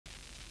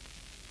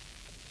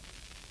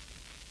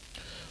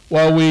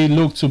Well, we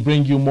look to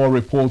bring you more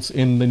reports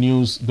in the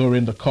news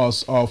during the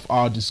course of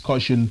our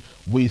discussion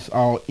with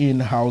our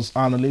in-house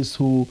analyst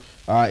who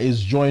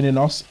is joining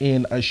us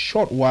in a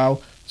short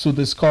while to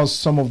discuss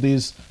some of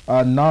these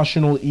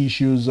national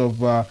issues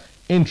of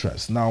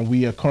interest. Now,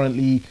 we are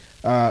currently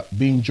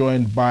being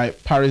joined by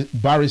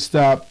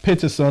Barrister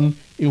Peterson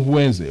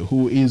Ihuenze,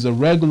 who is a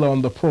regular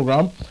on the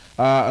program,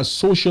 a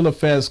social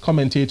affairs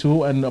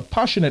commentator and a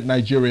passionate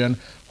Nigerian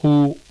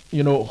who,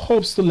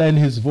 hopes to lend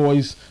his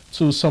voice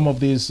to some of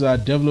these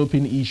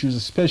developing issues,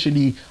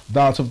 especially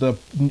that of the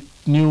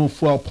new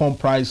fuel pump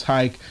price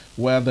hike,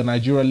 where the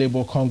Nigeria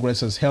Labour Congress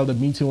has held a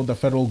meeting with the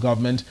federal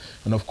government.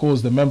 And of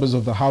course, the members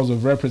of the House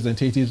of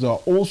Representatives are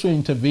also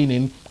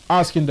intervening,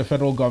 asking the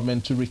federal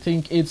government to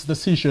rethink its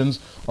decisions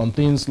on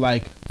things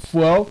like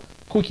fuel,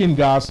 cooking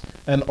gas,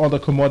 and other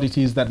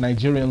commodities that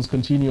Nigerians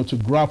continue to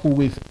grapple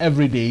with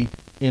every day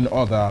in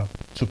order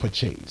to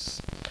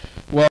purchase.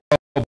 Well,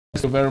 thank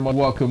you very much.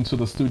 Welcome to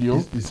the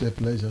studio. It's a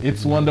pleasure.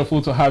 It's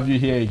wonderful to have you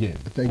here again.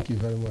 Thank you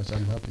very much.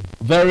 I'm happy.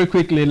 Very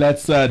quickly,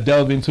 let's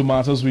delve into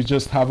matters. We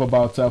just have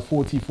about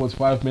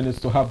 45 minutes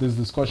to have this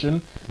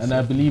discussion. And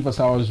I believe as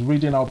I was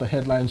reading out the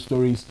headline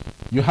stories,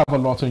 you have a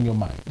lot on your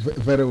mind.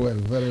 Very well,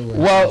 very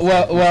well.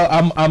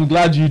 Well, I'm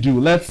glad you do.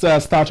 Let's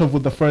start off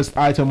with the first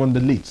item on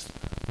the list,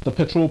 the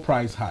petrol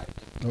price hike.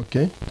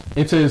 Okay.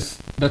 It is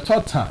the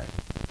third time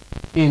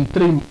in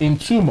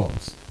 2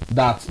 months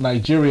that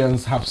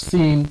Nigerians have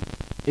seen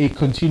a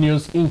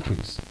continuous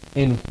increase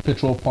in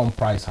petrol pump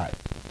price hike.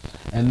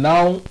 And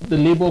now the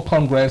Labour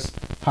Congress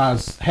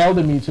has held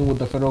a meeting with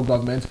the federal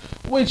government,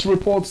 which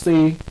reports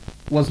say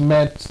was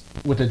met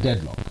with a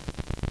deadlock.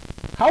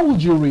 How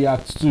would you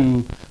react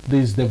to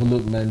this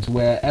development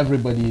where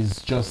everybody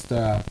is just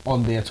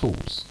on their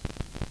toes?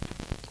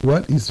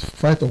 Well, it's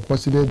quite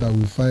unfortunate that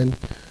we find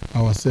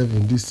ourselves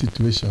in this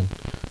situation,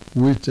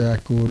 which I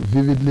could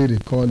vividly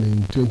recall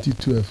in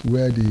 2012,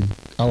 where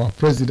our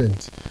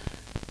president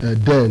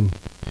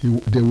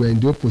they were in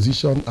the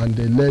opposition and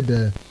they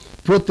led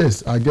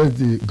protests against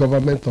the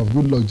government of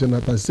Goodluck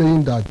Jonathan,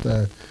 saying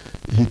that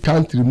he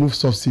can't remove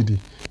subsidy,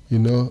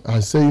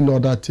 and saying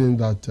other things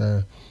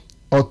that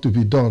ought to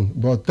be done.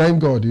 But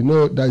thank God,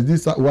 there's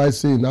this wise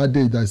saying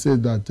nowadays that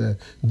says that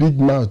big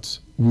mouth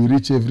will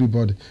reach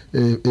everybody.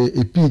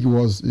 A pig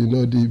was,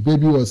 the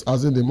baby was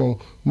asking the mom,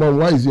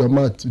 why is your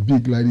mouth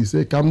big like this?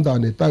 Say, calm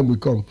down, a time will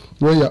come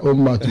when your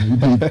own mouth will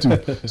be big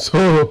too.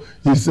 So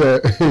it's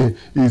a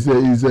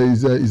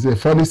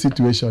funny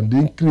situation.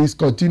 The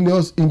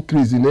continuous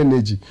increase in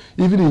energy.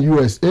 Even in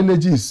US,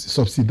 energy is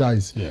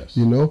subsidized. Yes.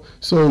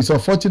 So it's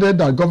unfortunate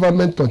that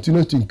government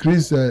continues to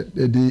increase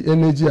the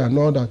energy and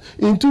all that.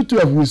 In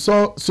 2012, we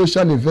saw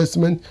social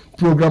investment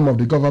program of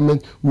the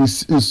government. We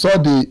saw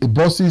the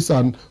buses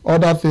and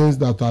other things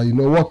that are,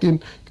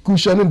 working,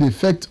 cushioning the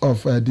effect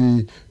of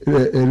the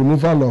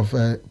removal of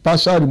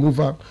partial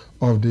removal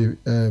of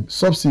the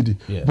subsidy.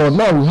 Yes. But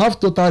now we have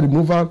total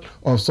removal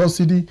of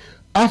subsidy.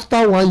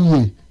 After 1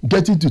 year,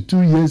 getting to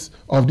 2 years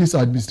of this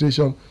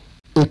administration,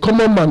 a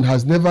common man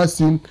has never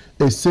seen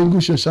a single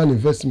social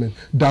investment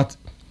that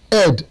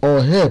aid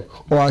or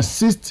help or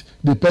assist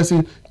the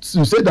person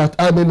to say that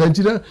I'm a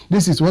Nigerian,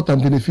 this is what I'm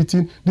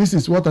benefiting, this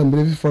is what I'm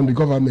benefiting from the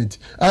government,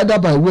 either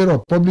by way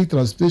of public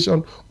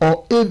transportation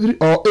or any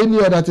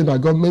other thing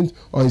that government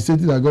or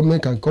incentive that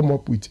government can come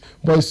up with.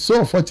 But it's so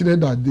unfortunate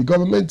that the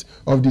government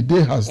of the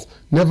day has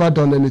never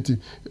done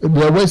anything. The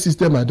railway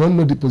system, I don't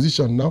know the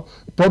position now.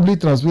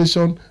 Public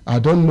transportation, I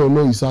don't know.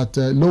 No, it's at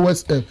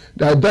lowest. There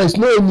is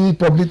no any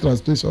public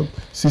transportation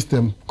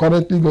system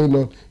currently going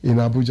on in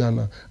Abuja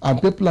now, and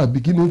people are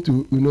beginning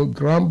to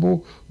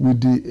grapple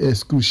with the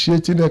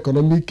excruciating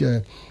economic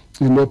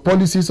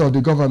policies of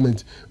the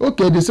government.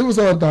 Okay, the civil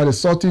servants are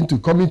resorting to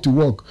coming to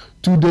work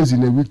 2 days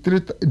in a week, 3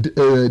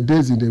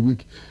 days in a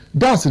week.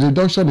 That's a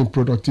reduction in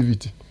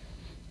productivity.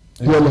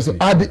 Exactly.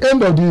 At the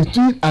end of the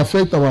day, it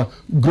affect our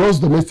gross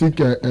domestic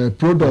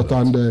product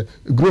and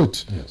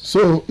growth. Yes.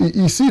 So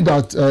you see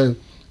that,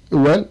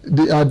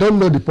 I don't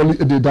know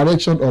the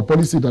direction or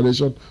policy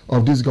direction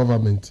of this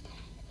government.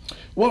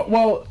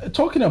 Well,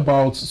 talking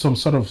about some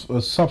sort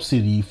of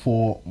subsidy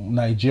for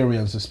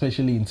Nigerians,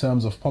 especially in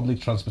terms of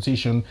public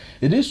transportation,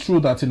 it is true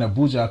that in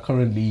Abuja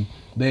currently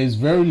there is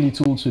very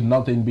little to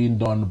nothing being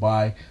done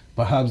by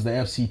perhaps the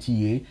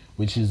FCTA,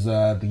 which is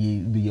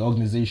the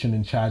organization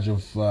in charge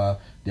of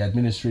the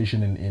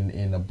administration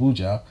in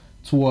Abuja,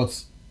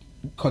 towards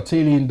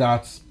curtailing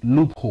that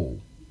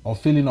loophole or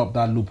filling up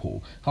that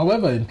loophole.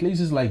 However, in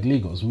places like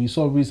Lagos, we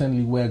saw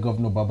recently where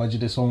Governor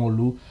Babajide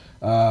Sanwo-Olu,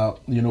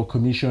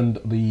 commissioned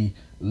the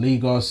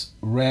Lagos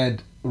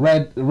Red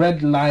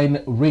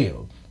Line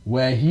Rail,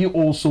 where he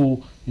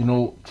also,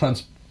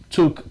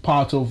 took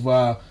part of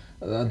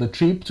the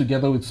trip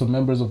together with some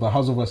members of the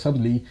House of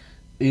Assembly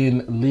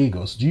in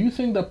Lagos. Do you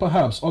think that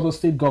perhaps other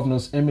state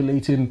governors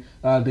emulating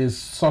this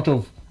sort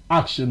of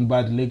action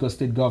by the Lagos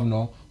state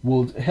governor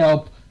will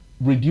help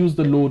reduce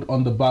the load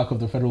on the back of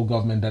the federal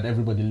government that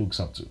everybody looks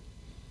up to?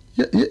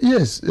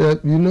 Yes,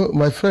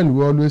 my friend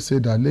will always say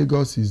that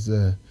Lagos is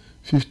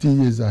 50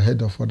 years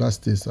ahead of other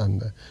states,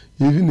 and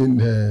even in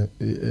the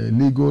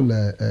legal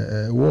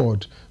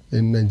world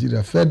in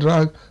Nigeria,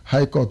 Federal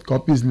High Court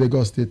copies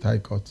Lagos State High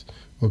Court,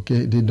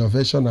 okay, the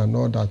innovation and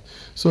all that.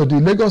 So the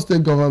Lagos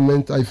State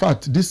government, in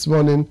fact, this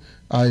morning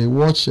I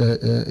watched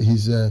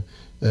his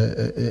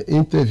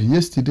interview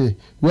yesterday,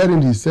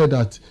 wherein he said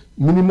that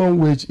minimum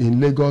wage in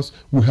Lagos,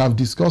 we have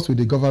discussed with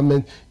the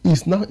government,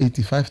 is now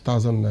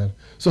 85,000 naira.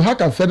 So how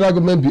can federal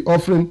government be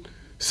offering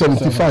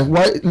 75?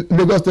 Why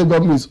Lagos State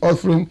government is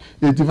offering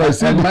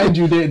 85? And mind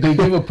you, they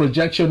gave a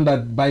projection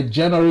that by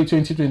January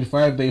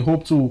 2025, they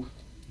hope to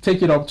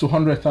take it up to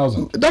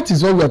 100,000. That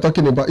is what we are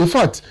talking about. In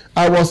fact,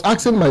 I was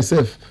asking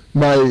myself,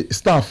 my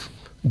staff,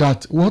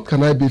 that what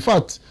can I be? In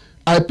fact,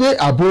 I pay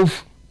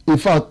above, in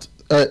fact,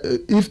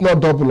 if not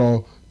double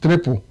or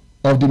triple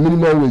of the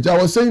minimum wage. I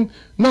was saying,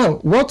 now,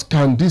 what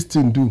can this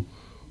thing do?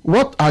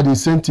 What are the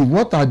incentives?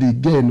 What are the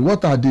gain?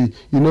 What are the,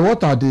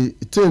 what are the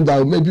things that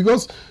will make?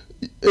 Because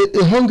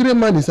a hungry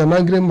man is an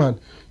angry man.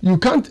 You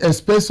can't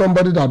expect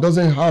somebody that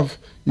doesn't have,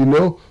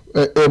 money,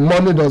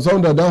 or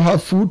someone that don't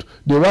have food.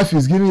 The wife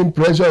is giving him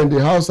pressure in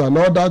the house and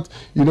all that.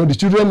 The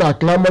children are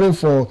clamoring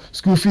for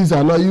school fees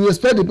and all. You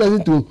expect the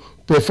person to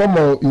perform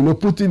or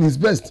put in his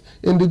best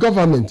in the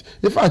government.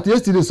 In fact,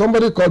 yesterday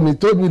somebody called me,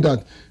 told me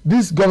that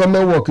this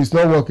government work is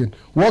not working.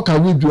 What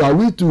can we do? Are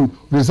we to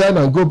resign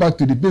and go back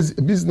to the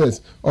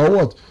business or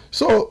what?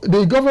 So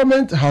the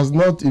government has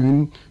not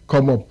even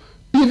come up.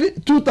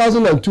 Even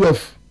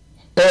 2012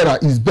 era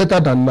is better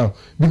than now,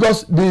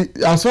 because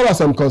as far as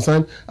I'm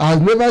concerned, I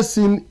have never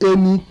seen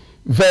any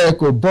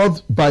vehicle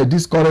bought by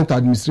this current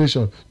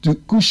administration to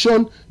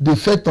cushion the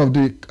effect of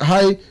the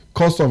high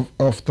cost of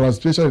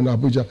transportation in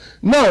Abuja.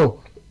 Now,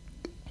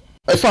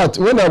 in fact,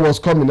 when I was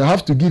coming, I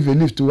have to give a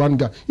lift to one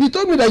guy. He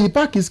told me that he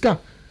parked his car.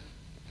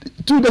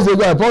 2 days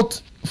ago, I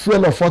bought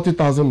fuel of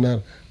 40,000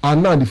 naira,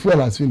 and now the fuel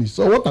has finished.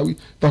 So what are we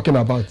talking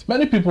about?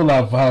 Many people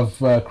have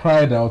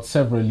cried out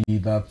severally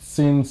that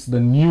since the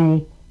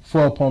new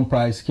fuel pump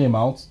price came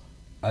out,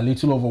 a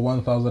little over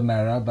 1,000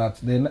 naira,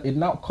 that it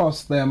now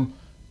costs them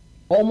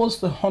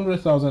almost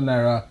 100,000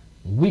 naira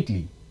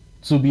weekly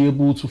to be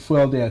able to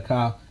fuel their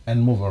car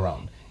and move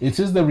around. It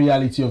is the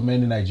reality of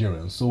many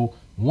Nigerians. So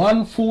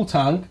one full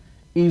tank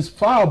is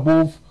far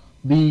above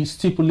the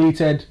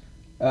stipulated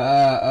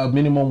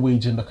minimum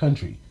wage in the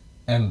country.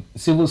 And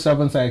civil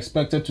servants are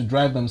expected to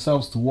drive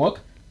themselves to work.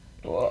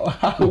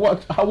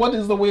 What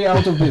is the way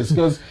out of this?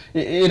 Because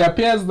it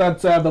appears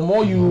that the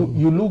more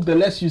you look, the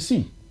less you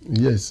see.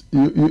 Yes.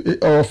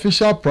 Our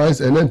official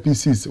price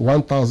NNPC is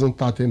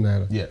 1,030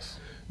 naira. Yes.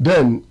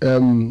 Then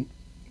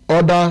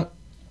other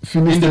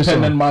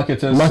independent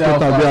marketers they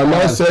are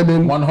now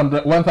selling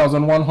 100,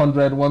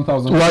 1,100,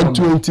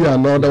 120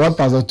 and all that,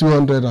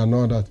 1,200 and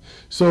all that.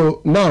 So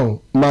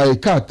now my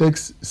car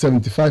takes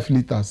 75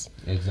 liters.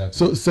 Exactly.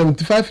 So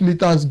 75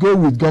 liters go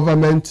with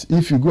government.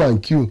 If you go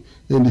and queue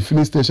in the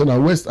filling station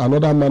and waste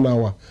another man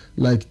hour,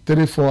 like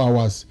 3-4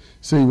 hours,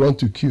 say you want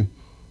to queue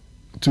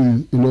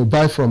to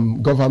buy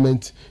from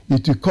government,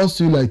 it will cost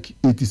you like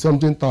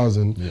 80-something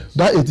thousand. Yes.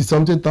 That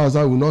 80-something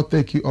thousand will not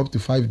take you up to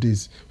 5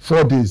 days,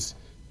 4 days.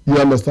 You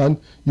understand?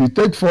 You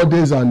take 4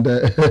 days and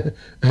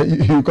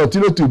you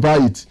continue to buy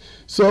it.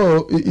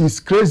 So it's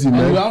crazy,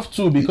 man. And you have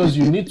to, because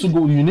you need to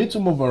go. You need to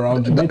move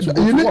around. You need to go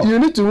to work. You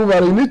need to move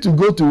around. You need to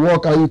go to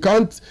work, and you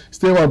can't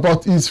stay one.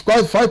 But it's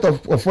quite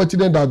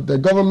unfortunate that the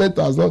government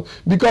has not.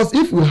 Because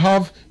if we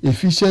have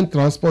efficient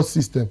transport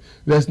system,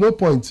 there's no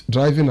point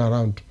driving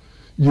around.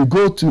 You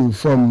go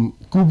from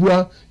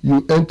Kubwa,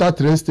 you enter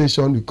train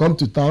station, you come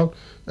to town.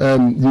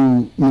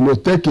 You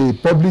take a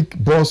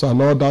public bus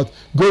and all that.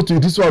 Go to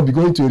this one, will be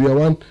going to Area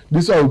 1.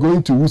 This one will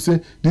going to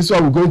Wuse. This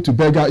one will going to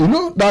Bega.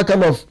 That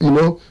kind of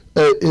a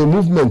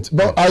movement.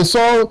 But I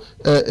saw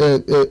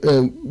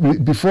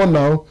before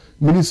now,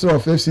 Minister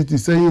of FCT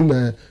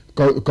saying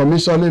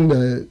commissioning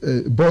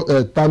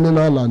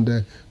terminal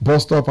and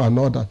bus stop and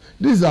all that.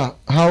 These are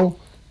how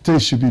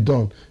things should be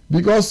done.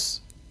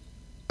 Because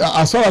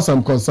as far as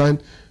I'm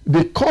concerned,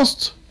 the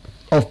cost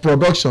of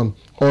production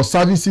or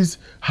services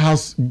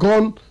has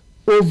gone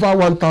over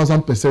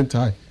 1,000%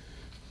 high.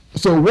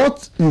 So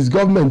what is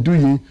government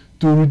doing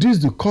to reduce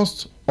the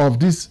cost of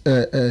this,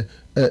 the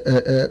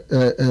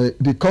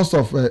cost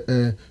of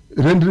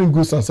rendering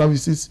goods and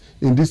services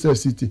in this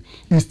FCT?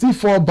 It still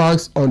fall back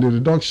on the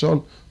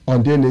reduction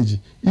on the energy.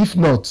 If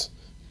not,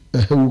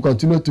 we'll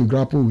continue to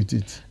grapple with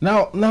it.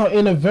 Now,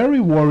 in a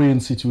very worrying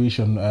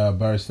situation,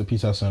 Barrister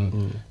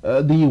Peterson,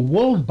 the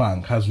World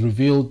Bank has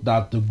revealed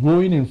that the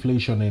growing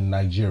inflation in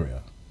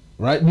Nigeria,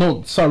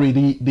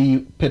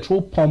 the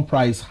petrol pump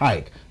price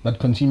hike that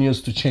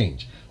continues to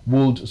change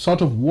would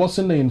sort of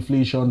worsen the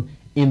inflation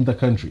in the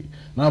country.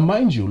 Now,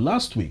 mind you,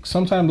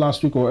 sometime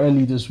last week or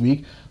early this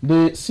week,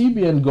 the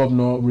CBN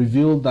governor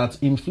revealed that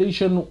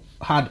inflation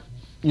had,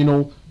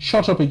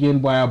 shot up again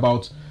by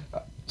about,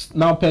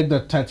 now pegged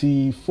at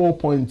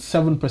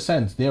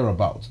 34.7%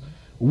 thereabouts.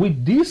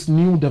 With this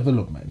new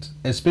development,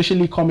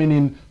 especially coming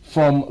in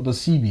from the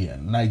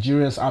CBN,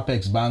 Nigeria's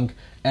Apex Bank,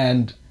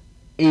 and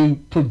a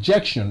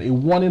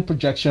warning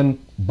projection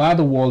by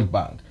the World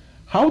Bank,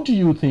 how do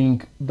you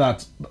think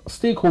that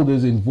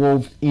stakeholders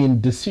involved in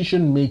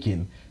decision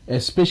making,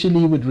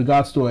 especially with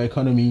regards to our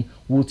economy,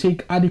 will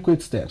take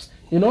adequate steps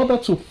in order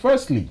to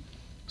firstly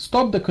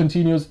stop the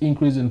continuous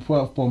increase in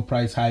fuel pump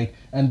price hike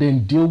and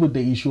then deal with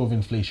the issue of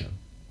inflation?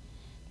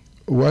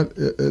 Well,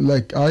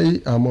 like I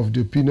am of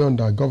the opinion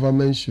that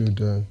government should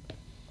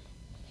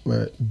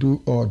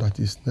do all that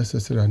is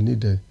necessary and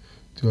needed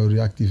to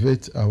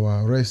reactivate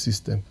our rail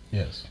system.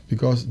 Yes.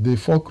 Because the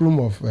fulcrum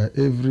of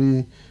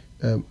every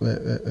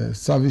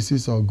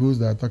services or goods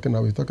that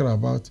we're talking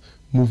about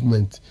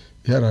movement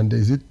here and there.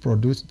 Is it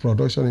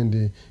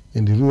production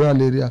in the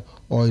rural area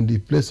or in the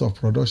place of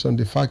production,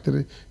 the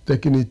factory,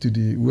 taking it to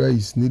the where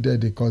it's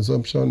needed, the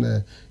consumption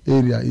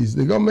area? Is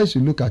the government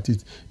should look at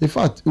it. In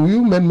fact,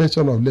 you made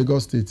mention of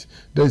Lagos State.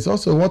 There is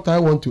also what I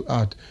want to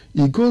add.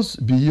 It goes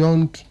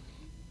beyond,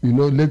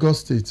 Lagos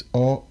State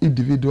or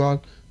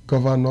individual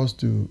governors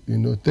to,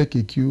 take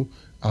a cue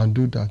and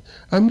do that.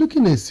 I'm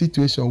looking at a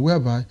situation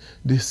whereby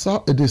the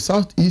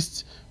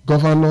Southeast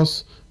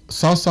governors,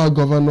 South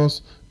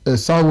governors,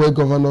 Southwest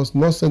governors,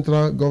 North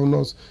Central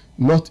governors,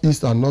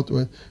 Northeast and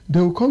Northwest, they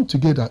will come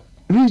together.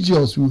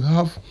 Regions will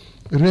have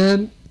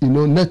real,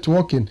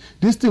 networking.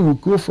 This thing will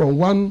go from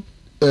one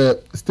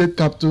state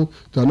capital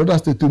to another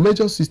state, to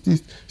major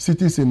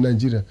cities in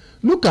Nigeria.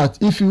 Look at,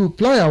 if you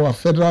apply our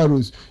federal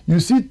rules,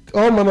 you see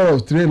all manner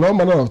of train, all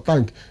manner of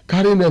tank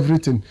carrying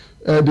everything.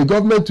 The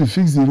government will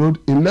fix the road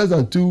in less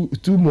than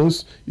two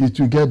months. It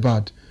will get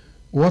bad.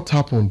 What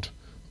happened?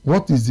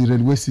 What is the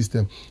railway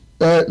system?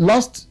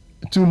 Last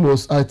 2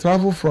 months, I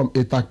traveled from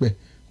Etakpe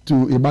to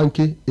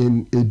Ibanke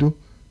in Edo.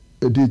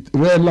 The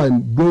rail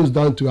line goes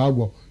down to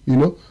Agbo.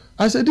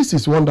 I said, this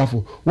is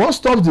wonderful. What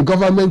stopped the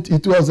government?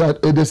 It was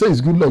that they say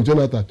it's Goodluck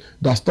Jonathan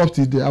that stopped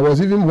it there. I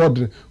was even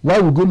wondering, why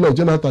would Goodluck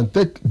Jonathan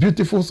take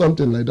beautiful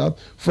something like that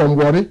from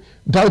Warri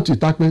down to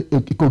Itakpe,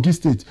 Kogi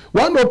State?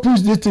 Why not push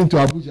this thing to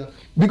Abuja?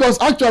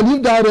 Because actually,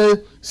 if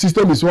that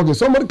system is working,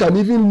 somebody can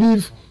even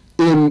live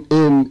in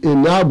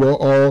Agbo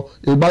or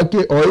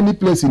Ibanke or any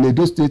place in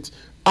Edo State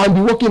and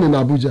be working in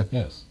Abuja.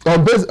 Yes.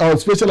 On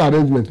special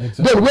arrangement.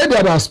 Exactly. Then where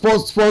there are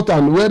sports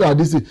and where there are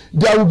this,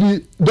 there will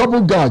be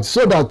double guards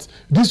so that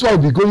this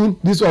one will be going,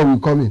 this one will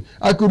come in.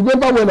 I could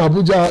remember when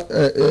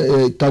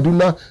Abuja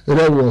Kaduna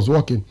rail was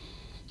working.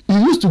 He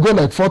used to go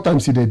like 4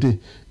 times in a day.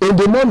 In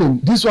the morning,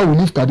 this one will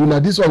leave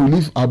Kaduna, this one will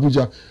leave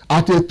Abuja.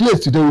 At a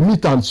place, they will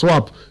meet and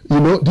swap.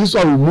 This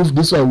one will move,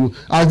 this one will.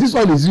 As this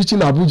one is reaching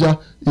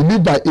Abuja, he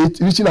leave by 8,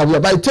 reaching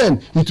Abuja. By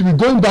 10, it will be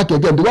going back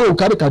again. The one who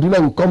carry Kaduna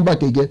will come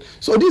back again.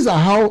 So these are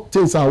how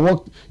things are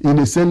worked in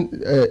the same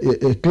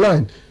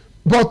client.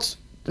 But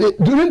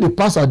during the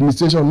past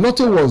administration,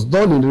 nothing was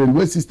done in the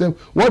railway system.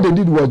 What they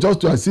did was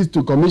just to assist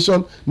to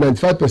commission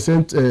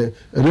 95%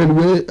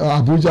 railway,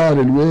 Abuja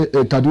railway,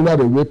 Kaduna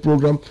railway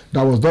program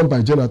that was done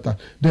by Jonathan.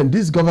 Then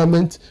this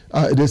government,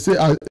 they say,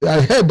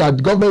 I heard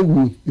that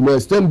government will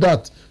extend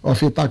that of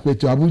Itakpe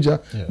to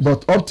Abuja, yes.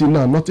 But up till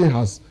now, nothing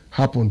has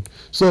happened.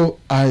 So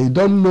I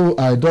don't know,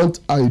 I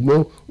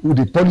know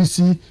the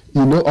policy,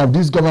 of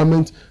this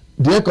government,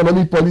 the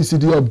economic policy,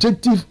 the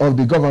objective of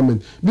the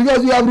government,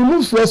 because you have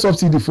removed fuel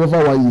subsidy for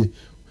over 1 year.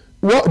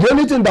 The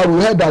only thing that we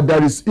heard that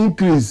there is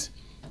increase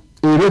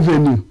in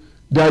revenue,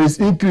 there is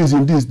increase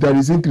in this, there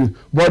is increase,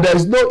 but there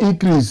is no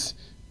increase.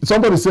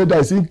 Somebody said there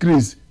is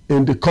increase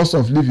in the cost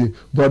of living,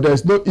 but there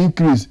is no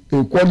increase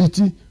in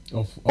quality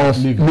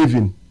of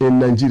living in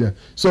Nigeria.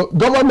 So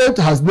government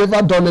has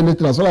never done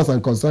anything, as far as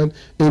I'm concerned,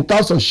 in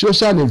terms of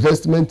social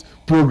investment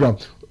program.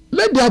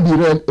 Let there be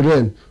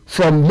rain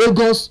from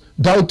Lagos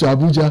down to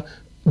Abuja,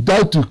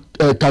 down to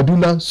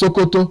Kaduna,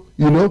 Sokoto,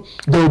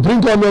 they will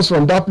bring onions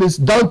from that place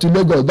down to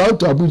Lagos, down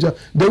to Abuja.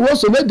 They will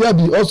also let there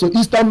be also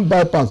eastern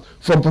bypass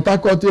from Port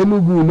Harcourt,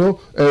 Enugu,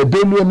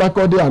 Benue,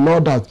 Makurdi and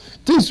all that.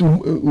 Things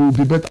will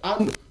be better.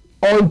 And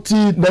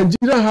until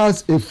Nigeria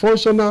has a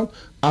functional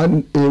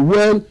and a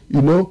well,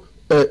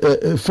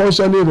 a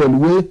functioning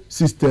railway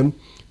system,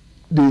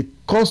 the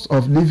cost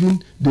of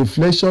living, the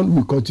inflation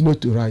will continue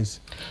to rise.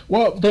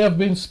 Well, there have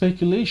been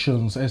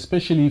speculations,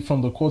 especially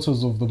from the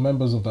quarters of the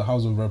members of the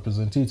House of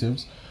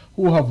Representatives,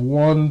 who have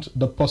warned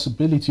the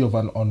possibility of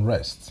an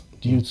unrest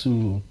due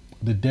to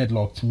the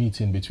deadlocked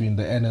meeting between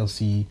the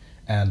NLC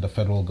and the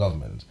federal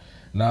government.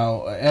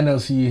 Now,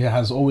 NLC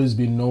has always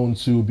been known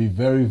to be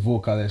very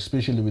vocal,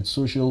 especially with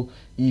social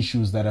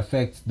issues that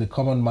affect the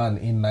common man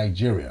in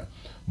Nigeria.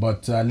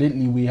 But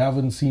lately, we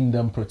haven't seen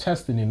them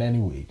protesting in any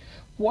way.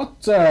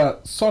 What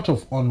sort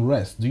of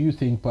unrest do you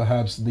think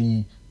perhaps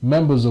the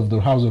members of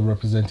the House of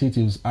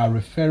Representatives are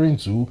referring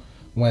to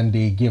when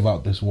they give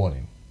out this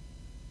warning?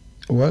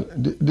 Well,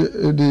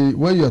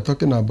 when you are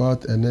talking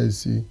about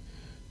NLC,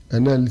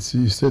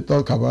 you say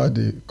talk about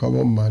the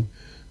common man.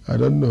 I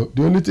don't know.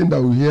 The only thing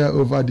that we hear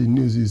over the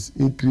news is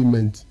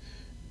increment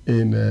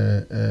in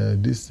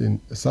this in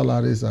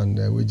salaries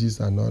and wages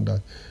and all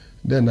that.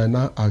 Then I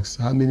now ask,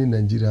 how many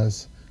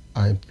Nigerians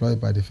are employed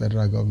by the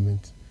federal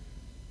government?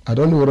 I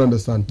don't know what I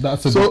understand.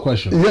 That's a good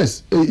question.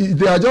 Yes,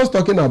 they are just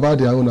talking about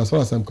their own as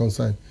far as I'm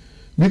concerned.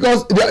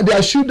 Because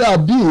there should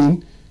have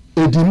been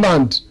a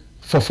demand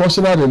for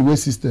functional railway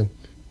system.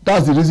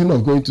 That's the reason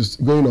of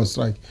going on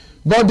strike.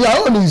 But their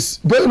own is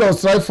going on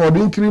strike for the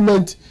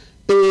increment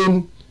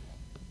in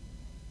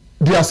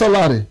their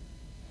salary,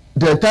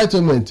 the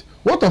entitlement.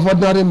 What of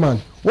ordinary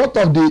man? What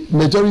of the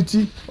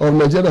majority of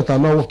Nigerians that are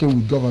not working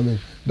with government,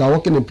 that are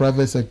working in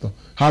private sector?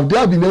 Have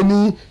there been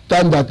any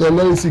time that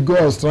NLC go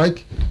on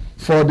strike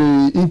for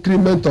the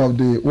increment of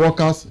the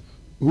workers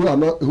who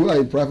are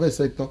in private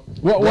sector?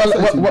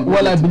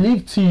 Well, I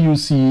believe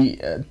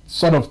TUC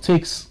sort of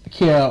takes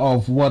care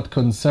of what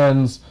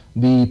concerns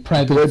the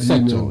private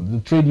sector,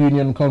 the Trade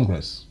Union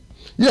Congress.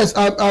 Yes,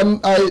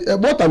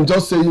 what I'm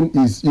just saying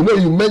is, you know,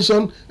 you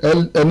mentioned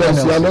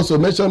NLC and also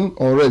mentioned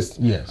unrest.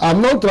 Yes.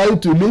 I'm not trying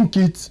to link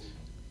it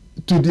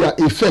to their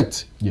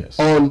effect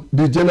on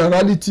the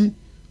generality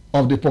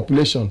of the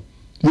population.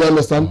 You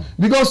understand?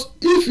 Because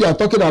if you are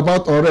talking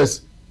about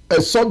unrest,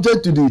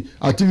 subject to the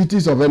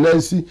activities of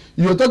NLC,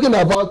 you're talking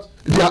about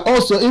they are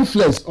also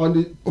influence on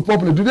the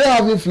population. Do they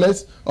have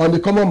influence on the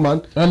common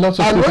man? And lots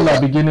of people are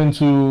beginning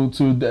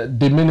to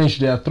diminish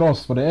their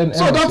trust for the NLC.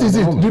 So that is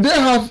it. Do they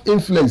have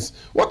influence?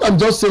 What I'm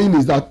just saying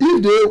is that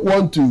if they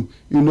want to,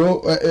 you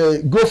know,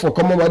 go for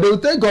common man, they will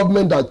tell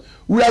government that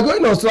we are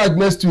going on strike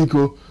next week,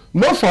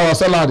 not for our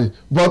salary,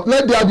 but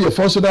let there be a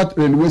functional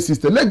railway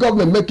system. Let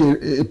government make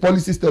a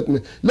policy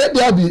statement. Let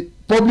there be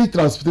public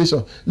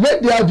transportation.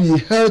 Let there be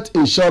health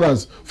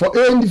insurance for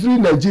every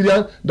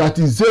Nigerian that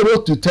is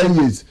 0 to 10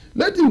 years.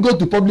 Let him go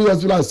to public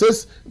hospital and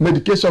access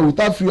medication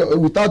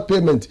without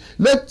payment.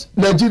 Let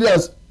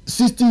Nigerians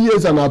 60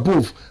 years and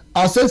above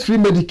access free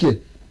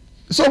Medicare.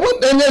 So when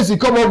NLC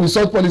come up with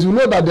such policy, we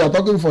know that they are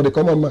talking for the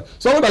common man.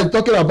 Someone that is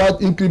talking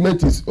about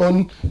increment his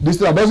own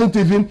district doesn't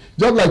even,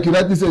 just like you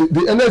rightly say,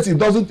 the NLC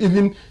doesn't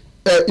even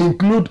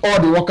include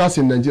all the workers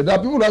in Nigeria. There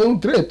are people that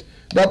don't trade.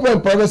 There are people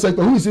in private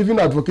sector who is even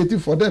advocating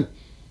for them.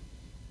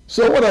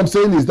 So what I'm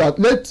saying is that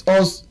let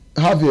us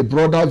have a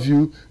broader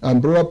view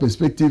and broader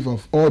perspective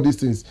of all these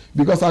things.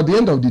 Because at the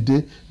end of the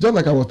day, just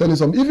like I was telling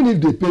some, even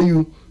if they pay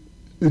you,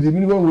 the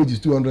minimum wage is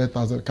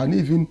 200,000. Can it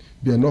even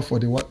be enough for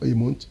a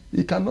month?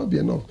 It cannot be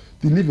enough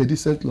to live a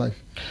decent life.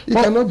 It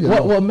cannot be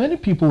enough. Well, many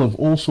people have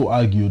also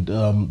argued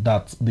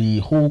that the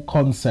whole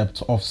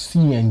concept of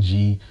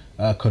CNG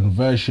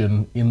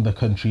conversion in the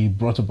country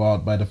brought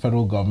about by the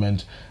federal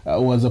government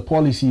was a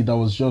policy that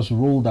was just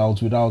rolled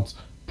out without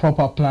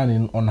proper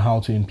planning on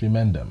how to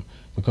implement them.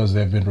 Because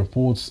there have been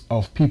reports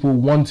of people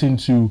wanting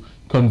to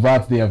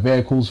convert their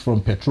vehicles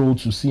from petrol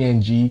to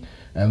CNG,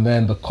 and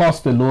then the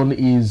cost alone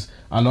is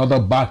another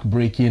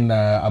back-breaking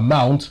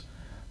amount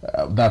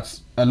that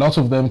a lot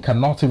of them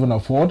cannot even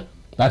afford.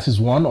 That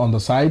is one on the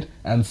side.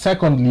 And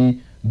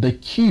secondly, the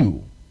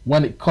queue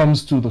when it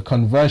comes to the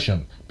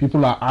conversion.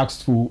 People are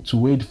asked to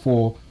wait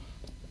for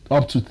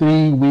up to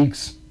 3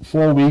 weeks,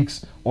 4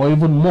 weeks, or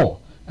even more.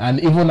 And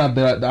even at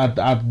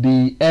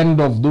the end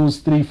of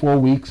those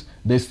 3-4 weeks,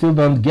 they still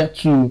don't get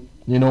to,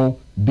 you know,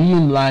 be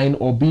in line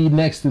or be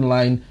next in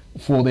line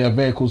for their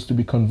vehicles to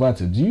be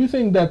converted. Do you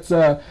think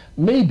that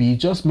maybe,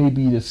 just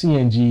maybe, the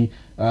CNG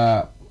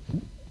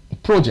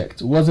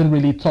project wasn't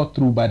really thought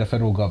through by the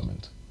federal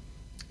government?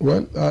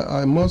 Well,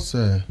 I must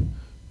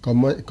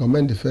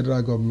commend the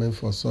federal government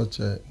for such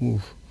a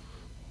move.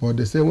 But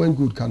they say when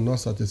good cannot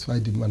satisfy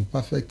demand,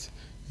 perfect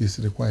is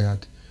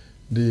required.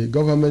 The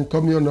government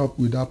coming up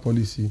with that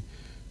policy,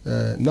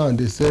 now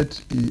they said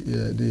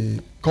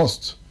the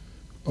cost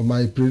of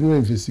my preliminary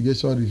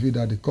investigation revealed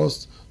that the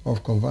cost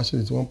of conversion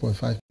is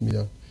 1.5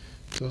 million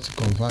just to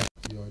convert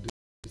your.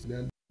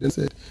 They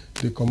said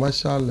the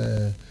commercial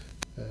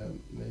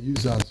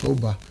users,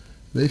 Uber,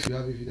 that if you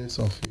have evidence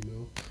of, you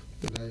know,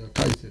 that your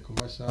car is a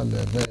commercial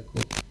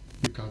vehicle,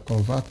 you can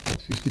convert at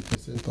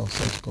 50% of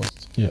such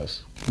cost.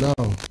 Yes. Now,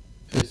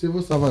 a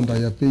civil servant that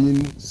you're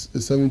paying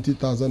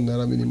 70,000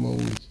 naira minimum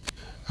wage,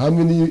 how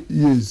many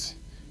years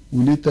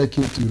will it take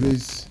him to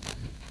raise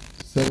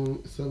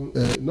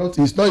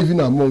it's not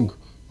even among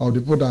of the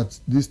people that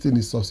this thing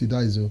is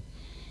subsidized.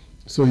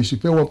 So he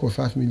should pay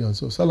 1.5 million.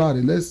 So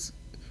salary, let's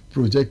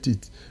project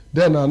it.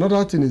 Then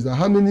another thing is that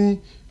how many,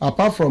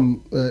 apart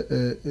from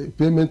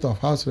payment of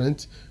house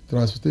rent,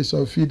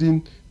 transportation,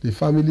 feeding the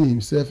family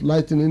himself,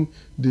 lightening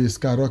the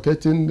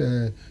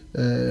skyrocketing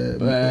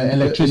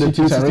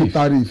electricity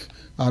tariff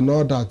and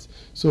all that.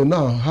 So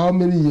now, how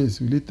many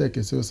years will it take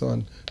a civil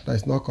servant that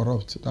is not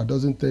corrupt, that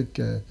doesn't take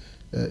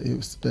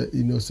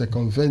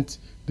circumvent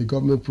the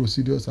government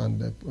procedures and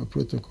the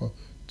protocol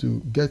to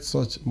get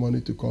such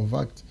money to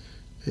convert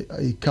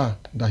a car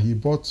that he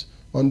bought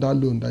under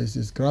loan, that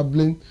is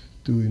scrabbling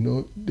to, you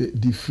know,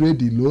 defray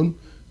the loan,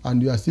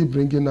 and you are still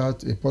bringing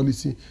out a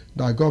policy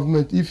that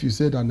government, if you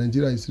say that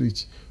Nigeria is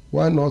rich,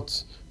 why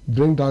not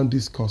bring down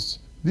this cost?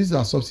 These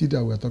are subsidies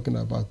that we are talking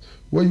about.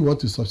 Where you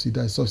want to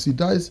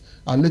subsidize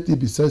and let it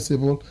be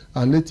sensible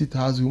and let it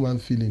have human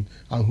feeling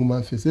and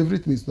human face.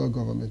 Everything is not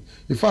government.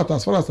 In fact,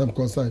 as far as I'm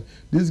concerned,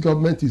 this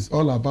government is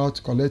all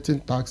about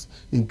collecting tax,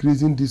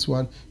 increasing this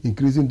one,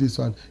 increasing this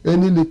one.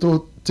 Any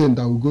little thing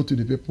that will go to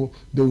the people,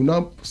 they will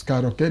now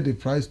skyrocket the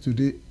price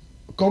today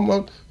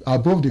common,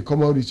 above the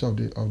common reach of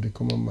the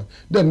common man.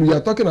 Then we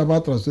are talking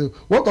about transport.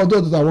 What are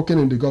those that are working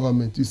in the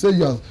government? You say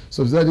you are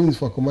subsidizing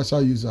for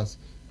commercial users.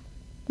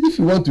 If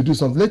you want to do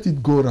something, let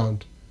it go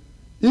around.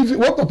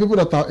 What are people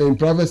that are in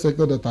private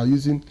sector that are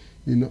using,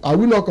 are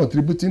we not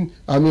contributing?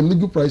 I'm a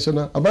legal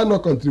practitioner. Am I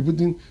not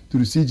contributing to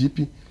the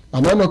CGP?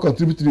 Am I not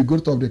contributing to the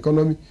growth of the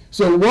economy?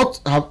 So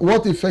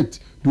what effect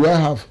do I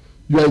have?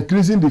 You are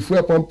increasing the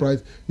fuel pump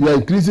price. You are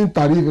increasing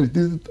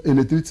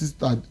electricity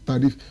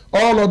tariff.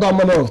 All other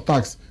manner of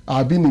tax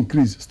are being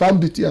increased. Stamp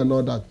duty and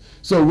all that.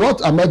 So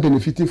what am I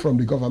benefiting from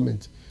the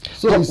government?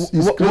 So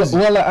it's crazy.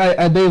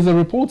 Well, there's a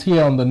report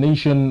here on the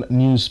Nation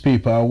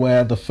newspaper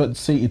where it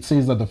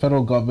says that the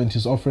federal government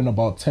is offering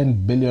about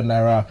 10 billion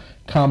naira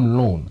CAM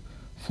loan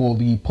for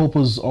the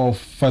purpose of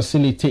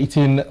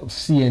facilitating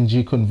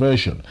CNG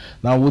conversion.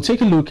 Now, we'll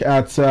take a look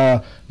at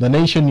the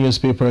Nation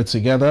newspaper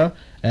together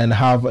and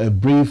have a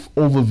brief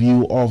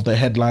overview of the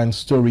headline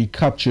story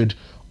captured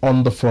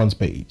on the front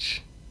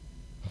page.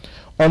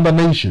 On the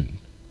Nation,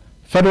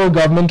 federal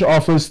government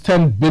offers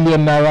 10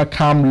 billion naira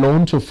CAM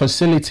loan to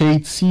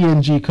facilitate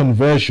CNG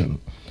conversion.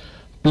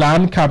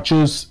 Plan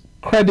captures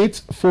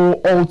credit for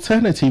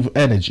alternative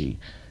energy.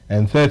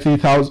 And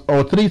 3,000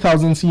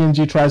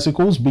 CNG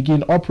tricycles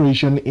begin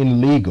operation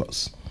in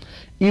Lagos.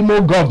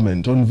 Imo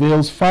government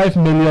unveils 5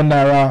 million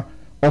naira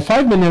or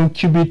 5 million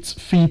cubic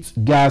feet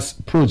gas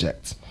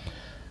project.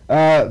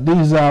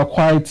 These are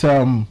quite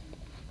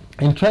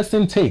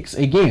interesting takes.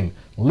 Again,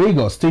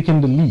 Lagos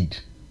taking the lead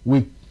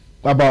with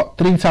about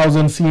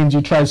 3,000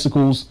 CNG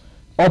tricycles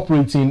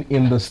operating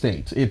in the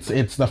state.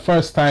 It's the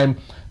first time.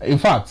 In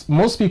fact,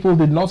 most people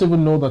did not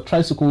even know that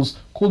tricycles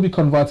could be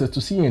converted to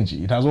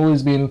CNG. It has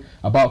always been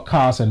about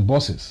cars and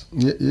buses.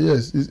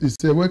 Yes,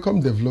 it's a welcome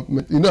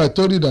development. I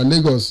told you that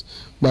Lagos,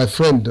 my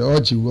friend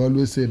Oji will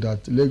always say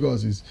that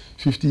Lagos is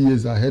 50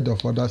 years ahead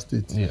of other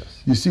states.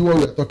 Yes. You see what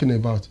we're talking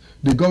about.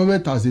 The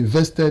government has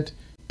invested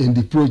in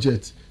the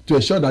project to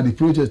ensure that the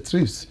project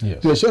thrives,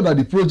 yes, to ensure that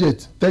the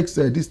project takes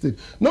this state.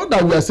 Not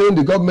that we are saying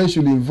the government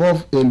should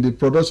involve in the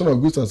production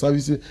of goods and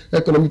services,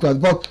 economic,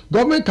 but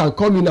government can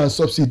come in and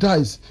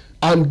subsidize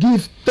and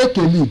take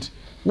a lead.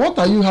 What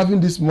are you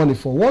having this money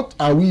for? What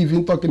are we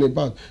even talking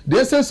about? The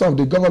essence of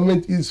the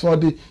government is for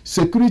the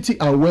security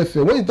and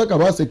welfare. When you talk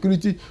about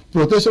security,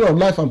 protection of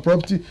life and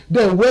property,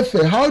 then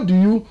welfare, how do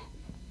you,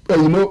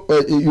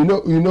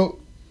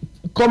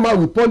 come out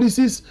with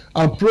policies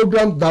and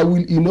programs that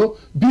will,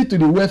 be to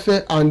the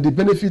welfare and the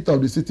benefit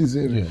of the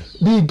citizens. Yes.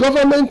 The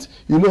government,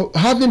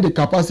 having the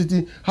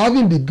capacity,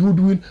 having the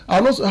goodwill,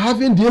 and also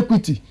having the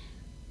equity,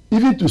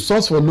 even to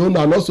source for loan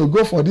and also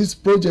go for this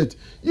project.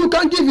 You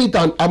can give it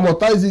and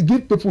amortize it,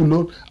 give people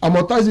loan,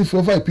 amortize it for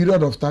over a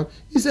period of time.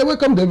 It's a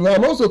welcome development.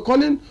 I'm also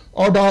calling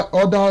other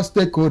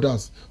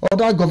stakeholders,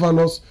 other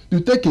governors to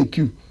take a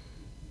cue.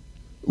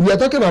 We are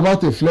talking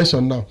about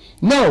inflation now.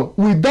 Now,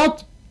 with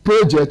that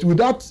project, with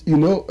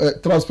that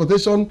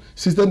transportation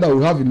system that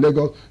we have in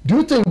Lagos, do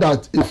you think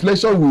that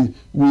inflation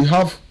will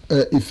have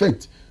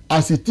effect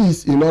as it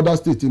is in other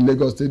states in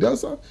Lagos State? The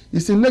answer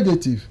is in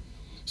negative.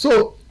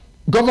 So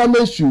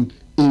government should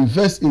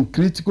invest in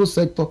critical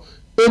sector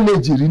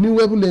energy,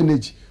 renewable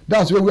energy.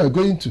 That's where we are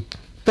going to.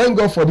 Thank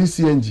God for this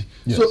CNG.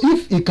 Yes. So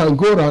if it can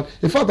go around,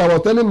 in fact, I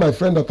was telling my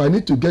friend that I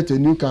need to get a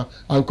new car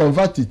and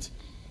convert it.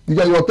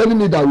 Because you were telling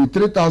me that with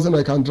 3,000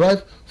 I can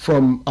drive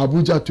from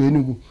Abuja to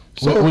Enugu.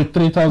 So with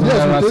 3,000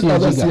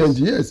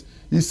 CNG, yes.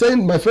 He's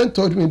saying, my friend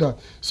told me that.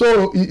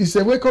 So it's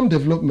a welcome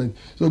development.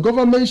 So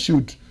government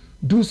should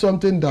do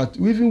something that,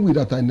 even with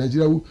that in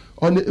Nigeria,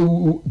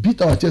 we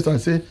beat our chest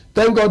and say,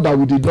 thank God that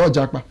we did not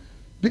jackpot.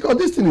 Because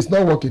this thing is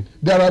not working.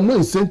 There are no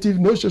incentive,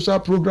 no social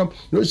program,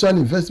 no social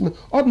investment.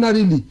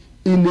 Ordinarily,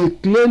 in a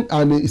clean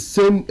and a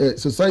sane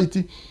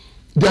society,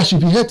 there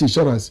should be health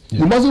insurance. Yeah.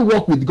 You mustn't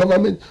work with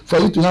government for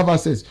you to have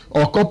access,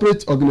 or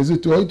corporate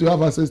organization for you to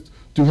have access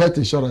to health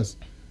insurance.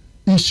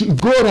 It should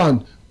go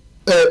around.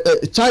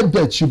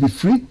 Childbirth should be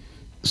free.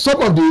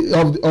 Some of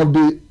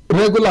the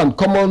regular and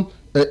common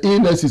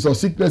illnesses or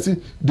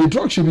sicknesses, the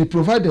drug should be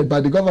provided by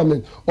the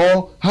government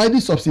or highly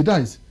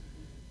subsidized.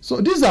 So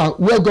these are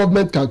where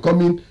government can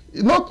come in.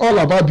 It's not all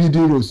about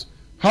building roads.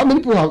 How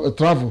many people have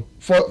traveled?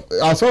 For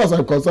as far as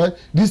I'm concerned,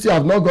 this year I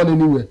have not gone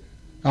anywhere.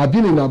 I've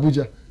been in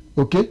Abuja.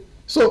 Okay,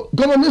 so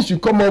government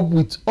should come up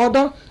with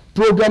other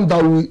programs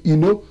that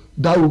will,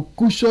 that will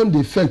cushion the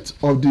effect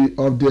of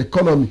the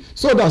economy,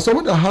 so that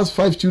someone that has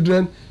 5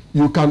 children,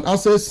 you can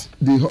access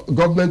the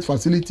government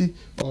facility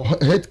or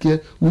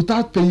healthcare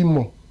without paying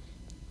more.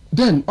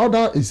 Then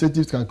other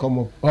incentives can come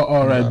up.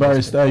 All right,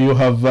 Barrister, you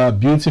have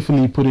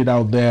beautifully put it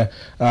out there.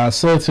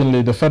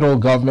 Certainly, the federal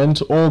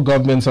government, all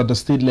governments at the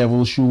state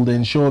level should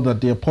ensure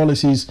that their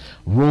policies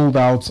rolled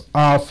out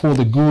are for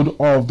the good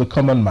of the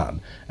common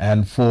man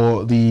and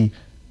for the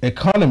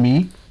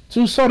economy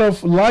to sort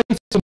of lighten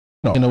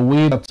up in a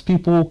way that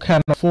people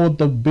can afford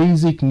the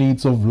basic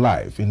needs of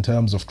life in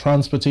terms of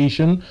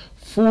transportation,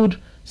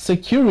 food,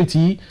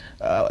 security,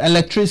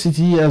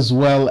 electricity, as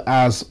well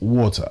as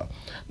water.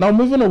 Now,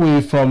 moving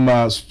away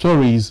from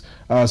stories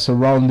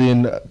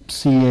surrounding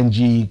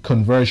CNG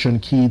conversion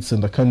kits in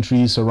the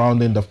country,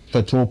 surrounding the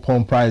petrol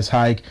pump price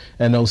hike,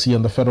 NLC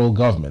and the federal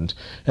government,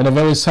 and a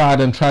very sad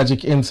and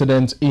tragic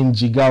incident in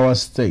Jigawa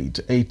State.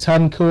 A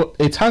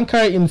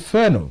tanker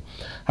inferno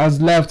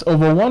has left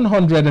over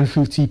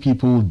 150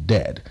 people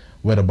dead,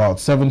 with about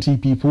 70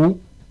 people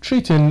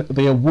treating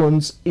their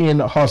wounds in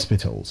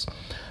hospitals.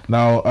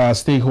 Now,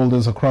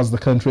 stakeholders across the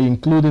country,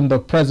 including the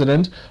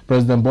President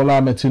Bola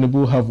Ahmed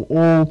Tinubu, have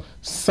all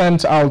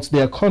sent out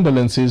their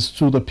condolences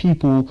to the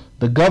people,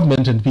 the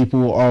government and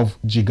people of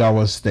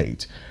Jigawa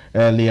State.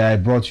 Earlier, I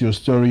brought you a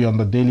story on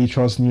the Daily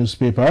Trust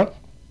newspaper.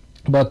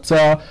 But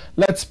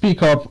let's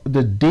pick up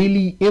the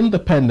Daily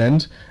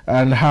Independent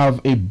and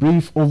have a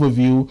brief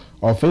overview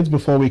of it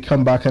before we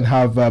come back and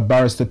have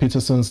Barrister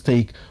Peterson's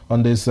take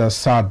on this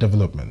sad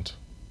development.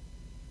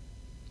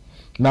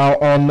 Now,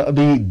 on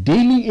the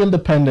Daily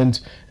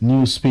Independent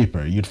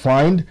newspaper, you'd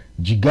find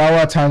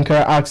Jigawa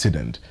tanker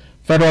accident.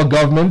 Federal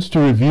government to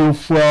review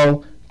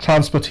fuel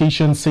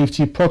transportation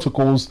safety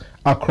protocols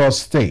across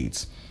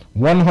states.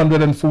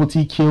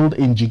 140 killed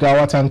in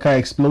Jigawa tanker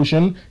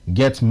explosion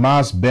get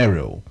mass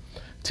burial.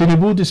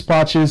 Tinubu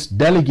dispatches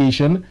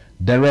delegation,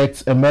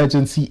 directs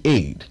emergency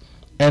aid.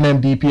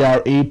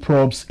 NMDPRA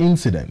probes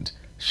incident.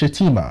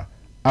 Shetima,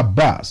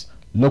 Abbas,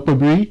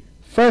 Lokpebiri,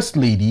 First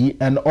Lady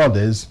and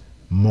others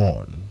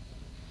mourn.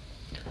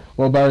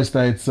 Well,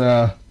 Barrister, it's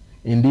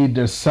indeed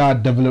a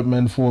sad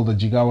development for the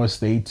Jigawa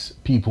State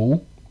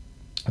people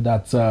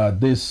that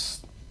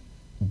this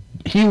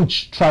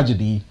huge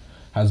tragedy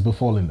has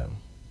befallen them.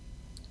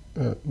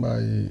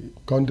 My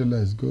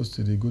condolence goes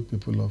to the good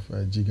people of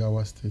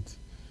Jigawa State.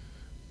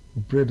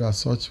 We pray that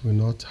such will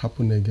not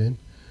happen again,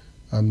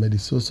 and may the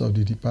souls of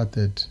the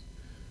departed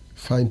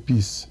find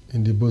peace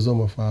in the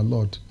bosom of our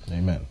Lord.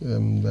 Amen.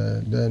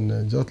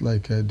 Then, just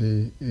like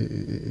it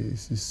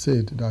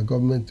said, the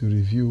government to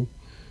review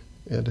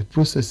the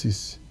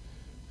processes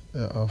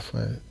of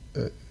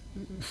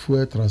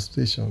fuel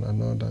transportation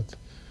and all that.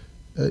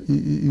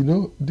 You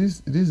know,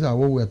 these are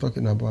what we are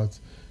talking about.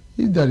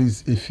 If there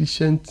is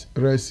efficient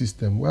rail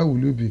system, why will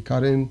you be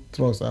carrying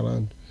trucks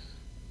around,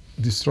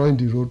 destroying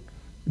the road,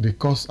 the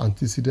cost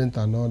antecedent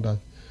and all that?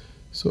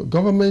 So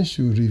government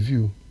should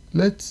review.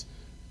 Let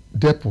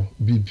depot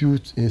be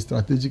built in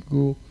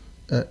strategical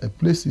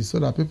places so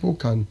that people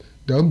can,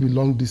 there won't be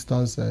long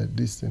distance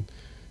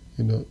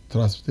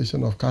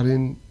transportation of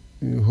carrying,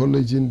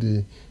 haulaging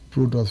the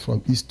product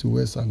from east to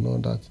west and all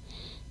that.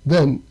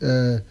 Then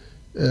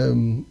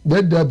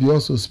let there be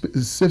also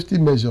safety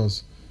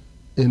measures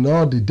in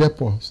all the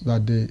depots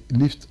that they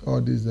lift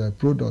all these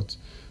products.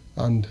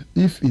 And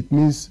if it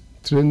means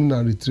training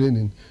and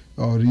retraining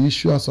or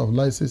reissuance of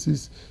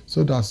licenses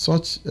so that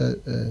such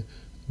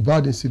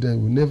bad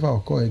incident will never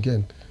occur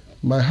again,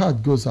 my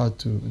heart goes out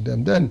to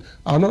them. Then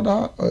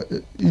another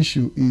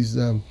issue is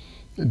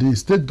the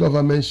state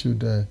government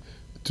should,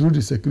 through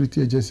the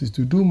security agencies,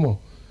 to do more.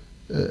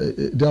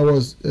 There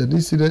was an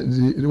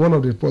incident, one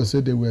of the reports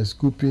said they were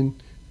scooping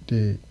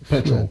the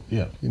petrol.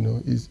 Yeah.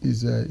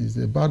 Is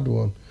a bad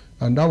one.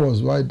 And that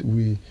was why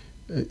we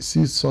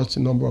see such a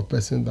number of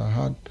persons that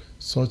had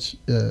such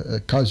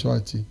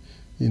casualty,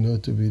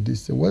 to be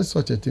this. When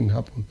such a thing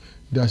happens,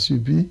 there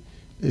should be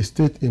a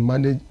state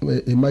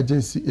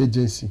emergency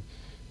agency,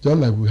 just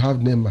like we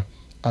have NEMA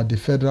at the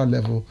federal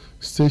level.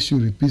 State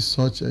should repeat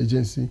such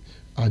agency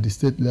at the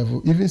state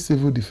level. Even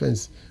civil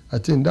defense, I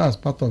think that's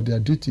part of their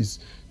duties,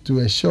 to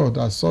ensure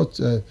that such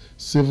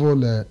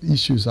civil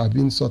issues are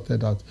being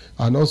sorted out.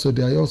 And also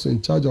they are also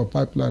in charge of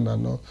pipeline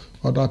and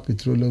other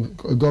petroleum,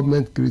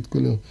 government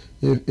critical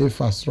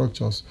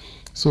infrastructures.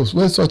 So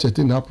when such a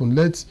thing happens,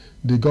 let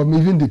the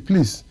government, even the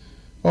police,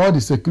 all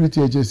the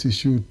security agencies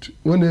should,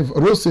 whenever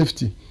road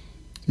safety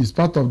is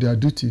part of their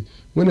duty,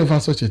 whenever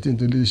such a thing,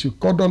 they should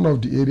cordon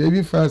off the area,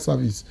 even fire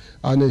service,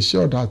 and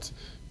ensure that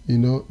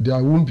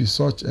there won't be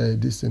such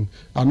this thing.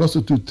 And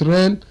also to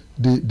train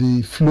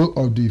the flow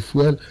of the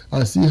fuel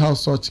and see how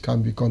such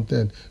can be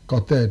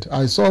curtailed.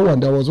 I saw one,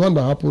 there was one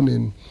that happened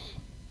in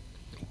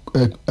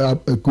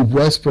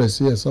Kubwa Express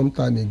here some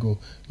time ago,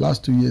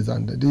 last 2 years,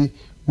 and the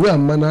way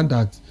and manner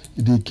that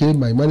they came,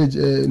 my manager,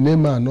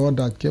 Nema and all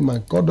that came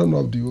and cordon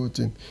off the whole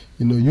thing,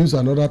 use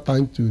another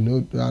tank to,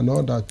 and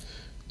all that,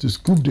 to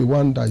scoop the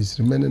one that is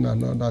remaining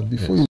and all that,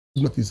 before you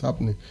know what is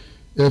happening.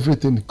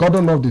 Everything,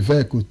 cordon off the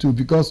vehicle too,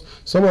 because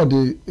some of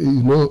the,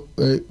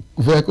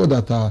 vehicles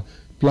that are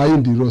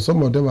plying the road,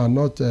 some of them are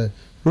not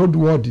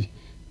roadworthy.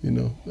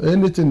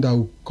 Anything that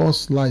will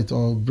cause light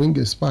or bring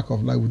a spark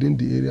of light within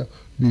the area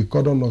be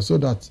cordoned off so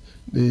that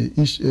the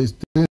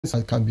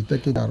things can be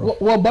taken care of.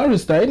 Well,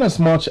 Barrister, in as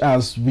much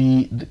as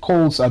the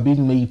calls are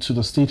being made to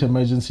the State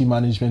Emergency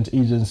Management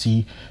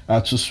Agency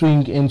to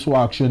swing into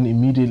action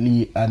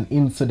immediately an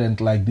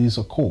incident like this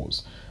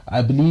occurs,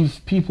 I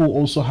believe people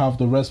also have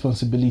the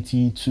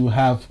responsibility to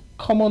have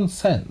common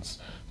sense,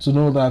 to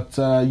know that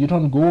you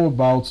don't go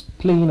about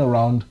playing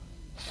around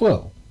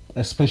fuel,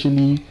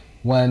 especially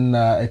when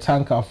a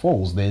tanker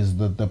falls, there's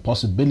the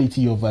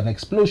possibility of an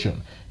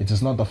explosion. It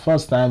is not the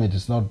first time, it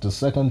is not the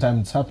second time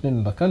it's happening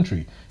in the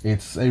country.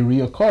 It's a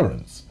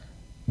reoccurrence.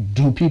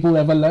 Do people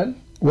ever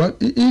learn? Well,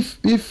 if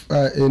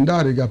in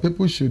that regard,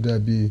 people should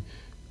be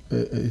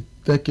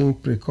taking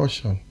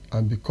precaution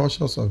and be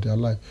cautious of their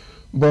life.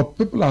 But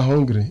people are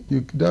hungry.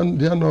 You dare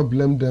not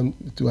blame them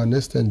to an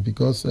extent,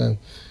 because a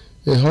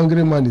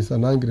hungry man is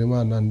an angry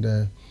man,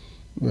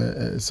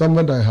 and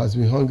someone that has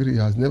been hungry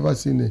has never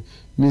seen a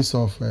means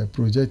of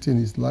projecting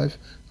his life,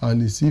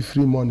 and he see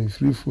free money,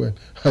 free fuel,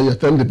 and you're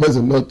telling the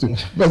person not to.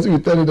 The person will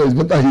tell you that it's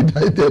better he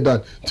die there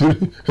than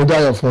to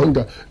die of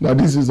hunger. Now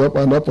this is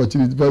an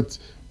opportunity, but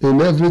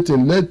in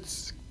everything, let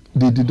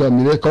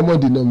the common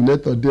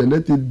denominator there,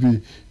 let it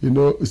be,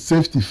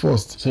 safety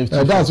first.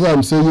 That's why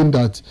I'm saying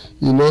that,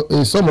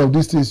 in some of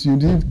these things, you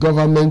need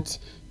government,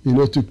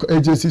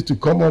 agencies to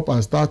come up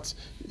and start,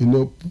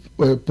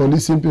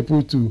 policing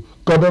people to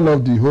cordon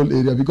off the whole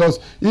area. Because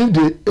if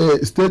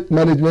the state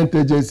management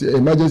agency,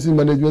 emergency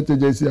management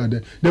agency are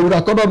there, they would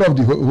have cordoned off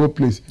the whole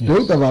place. Yes. They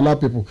would have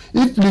allowed people.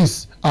 If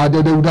police are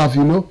there, they would have,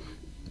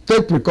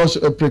 take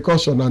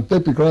precaution and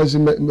take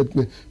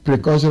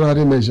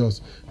precautionary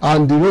measures,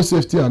 and the road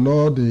safety and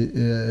all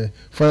the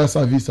fire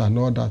service and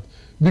all that.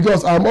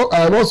 Because I'm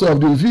also of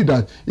the view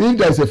that if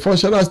there is a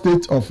functional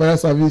state of fire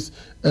service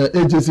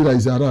agency that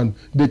is around,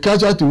 the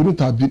casualty wouldn't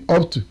have been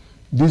up to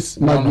this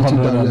magnitude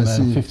that we are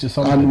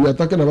seeing. And we are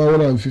talking about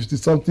 150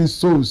 something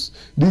souls.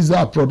 These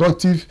are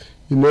productive,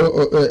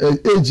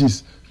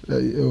 ages.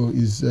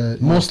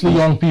 Mostly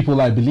young people,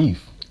 I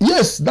believe.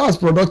 Yes, that's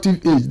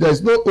productive age. There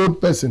is no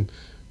old person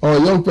or a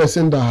young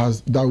person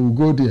that will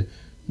go there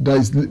that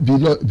is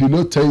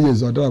below 10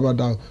 years or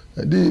thereabout.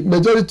 The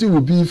majority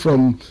will be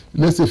from,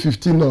 let's say,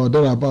 15 or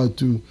thereabout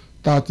to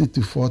 30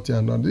 to 40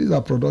 and on. These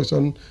are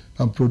production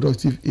and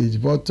productive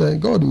age. But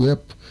God will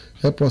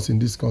help us in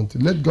this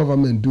country. Let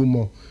government do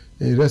more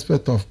in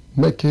respect of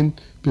making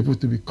people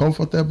to be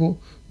comfortable,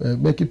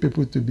 making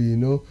people to be,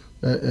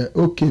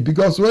 okay.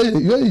 Because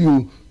when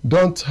you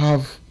don't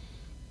have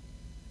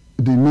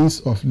the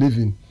means of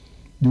living,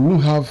 you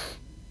won't have,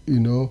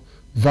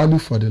 value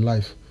for the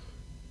life.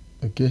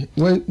 Okay,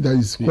 when there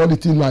is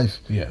quality life,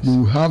 yes, you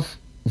will have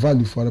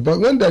value for it.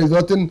 But when there is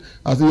nothing,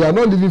 as you are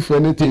not living for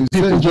anything,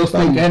 people just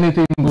think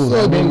anything goes.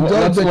 So they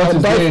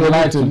can die for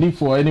anything. To live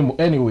for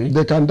anyway.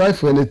 They can die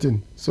for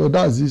anything. So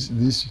that's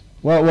the issue.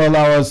 Well,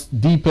 our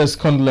deepest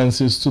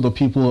condolences to the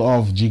people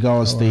of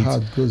Jigawa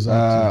State.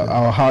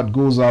 Our heart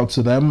goes out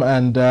to them,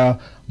 and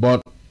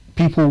but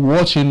people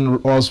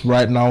watching us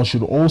right now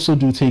should also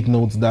take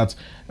note that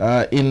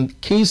in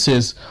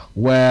cases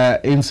where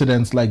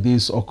incidents like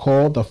this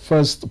occur, the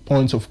first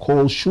point of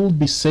call should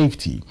be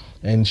safety.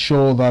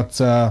 Ensure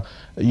that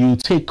you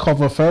take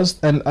cover first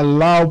and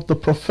allow the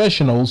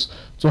professionals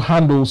to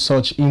handle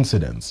such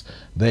incidents.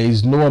 There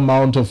is no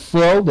amount of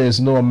fuel, there is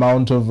no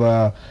amount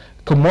of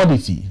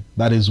commodity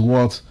that is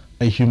worth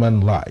a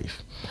human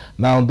life.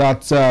 Now,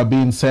 that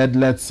being said,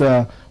 let's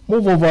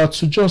move over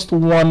to just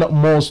one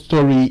more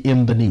story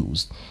in the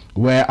news,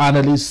 where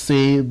analysts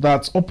say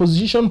that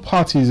opposition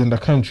parties in the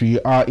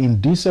country are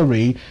in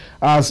disarray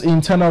as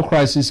internal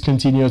crises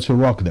continue to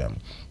rock them.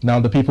 Now,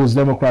 the People's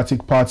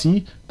Democratic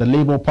Party, the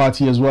Labour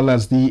Party, as well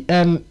as the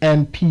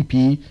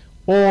NNPP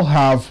all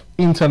have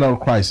internal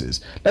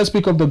crises. Let's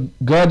pick up the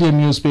Guardian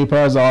newspaper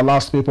as our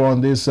last paper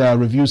on this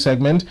review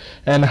segment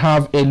and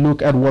have a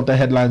look at what the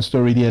headline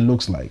story there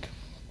looks like.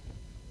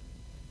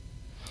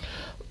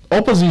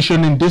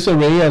 Opposition in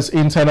disarray as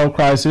internal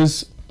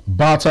crisis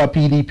batter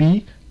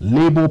PDP,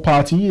 Labour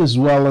Party, as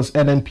well as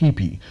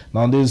NNPP.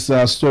 Now, this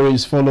story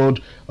is followed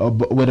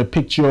with a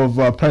picture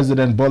of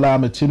President Bola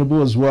Ahmed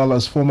Tinubu, as well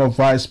as former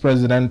Vice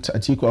President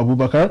Atiku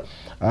Abubakar.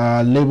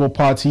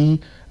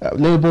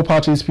 Labour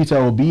Party's Peter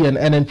Obi, and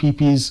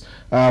NNPP's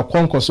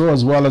Kwankwaso,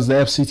 as well as the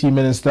FCT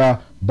Minister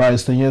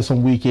Barrister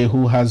Nyesom Wike,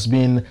 who has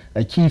been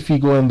a key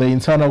figure in the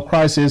internal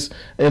crisis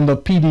in the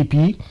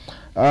PDP.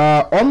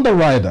 On the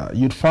rider,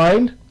 you'd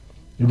find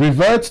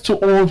revert to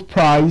old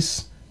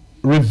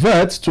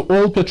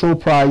petrol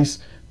price,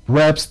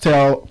 reps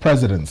tell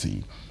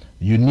presidency.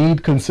 You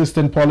need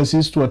consistent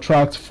policies to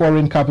attract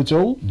foreign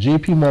capital,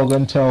 JP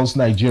Morgan tells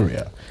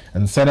Nigeria.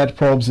 And Senate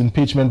probes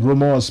impeachment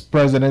rumor as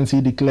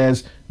presidency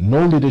declares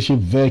no leadership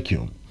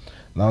vacuum.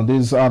 Now,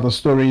 these are the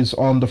stories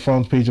on the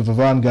front page of the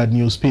Vanguard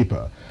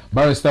newspaper.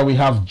 Barrister, we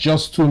have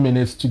just 2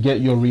 minutes to get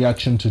your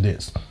reaction to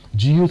this.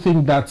 Do you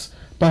think that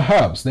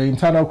perhaps the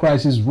internal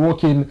crisis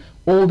rocking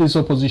all these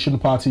opposition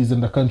parties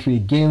in the country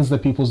against the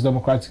People's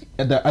Democratic,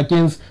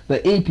 against the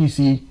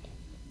APC,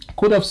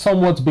 could have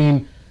somewhat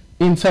been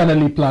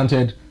internally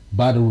planted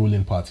by the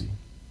ruling party?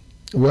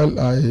 Well,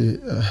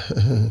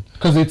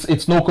 because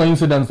it's no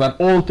coincidence that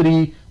all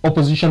three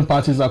opposition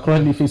parties are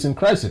currently facing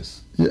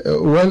crisis. Yeah,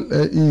 well,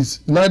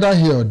 it's neither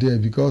here or there,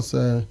 because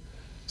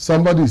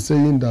somebody is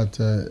saying that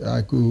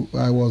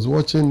I was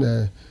watching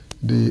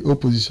the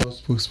opposition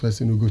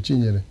spokesperson Ugo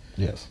Chinyere.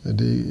 Yes.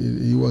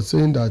 He was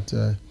saying that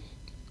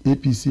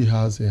APC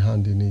has a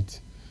hand in it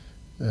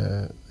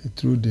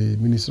through the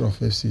Minister of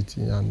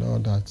FCT and all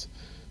that.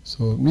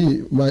 So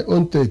my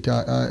own take,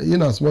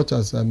 in as much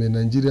as I'm a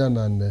Nigerian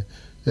and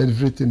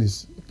everything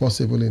is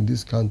possible in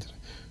this country,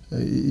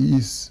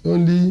 it's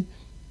only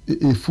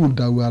a fool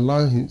that will allow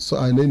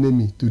an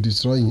enemy to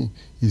destroy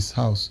his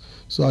house.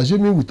 So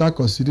assuming without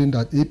considering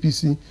that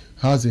APC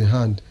has a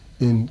hand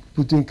in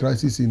putting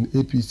crisis in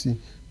APC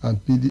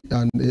and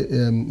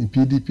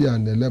PDP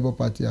and the Labour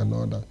Party and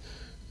all that,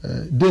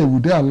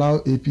 would they allow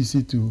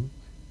APC to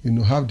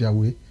have their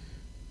way?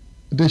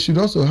 They should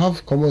also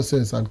have common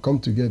sense and come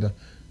together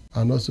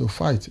and also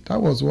fight.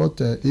 That was what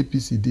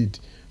APC did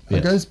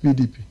against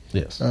PDP.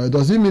 Yes.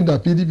 Does it mean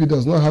that PDP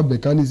does not have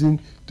mechanism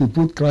to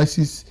put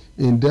crisis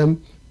in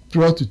them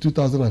prior to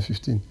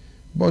 2015?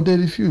 But they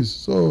refuse.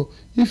 So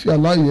if you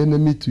allow your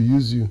enemy to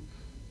use you,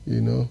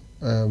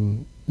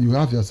 you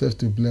have yourself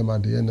to blame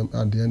at the end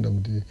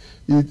of the day.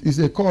 It is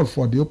a call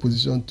for the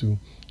opposition to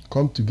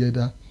come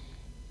together,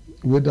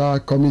 whether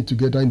coming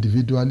together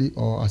individually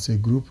or as a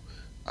group,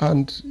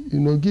 and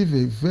give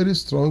a very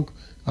strong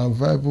and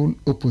viable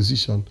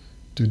opposition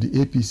to the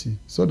APC,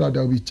 so that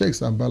there will be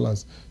checks and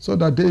balance, so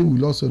that they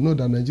will also know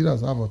that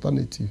Nigerians have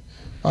alternative.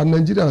 And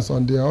Nigerians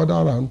on the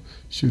other hand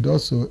should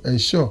also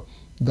ensure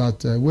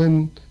that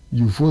when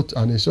you vote,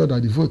 and ensure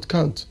that the vote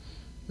counts.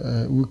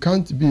 We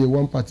can't be a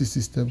one-party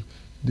system.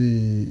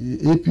 The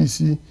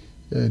APC,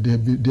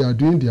 they are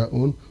doing their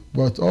own,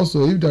 but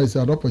also if there is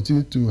an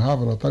opportunity to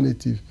have an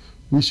alternative,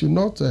 we should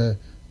not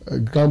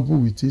gamble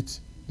with it.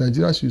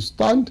 Nigeria should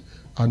stand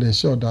and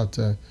ensure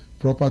that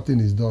proper thing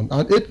is done.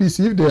 And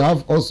APC, if they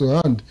have also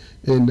a hand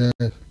in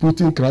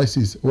putting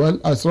crisis, well,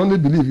 I strongly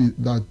believe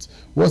that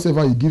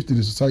whatever you give to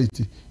the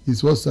society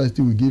is what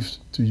society will give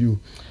to you.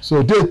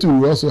 So they too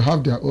will also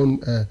have their own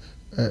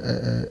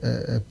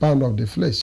pound of the flesh.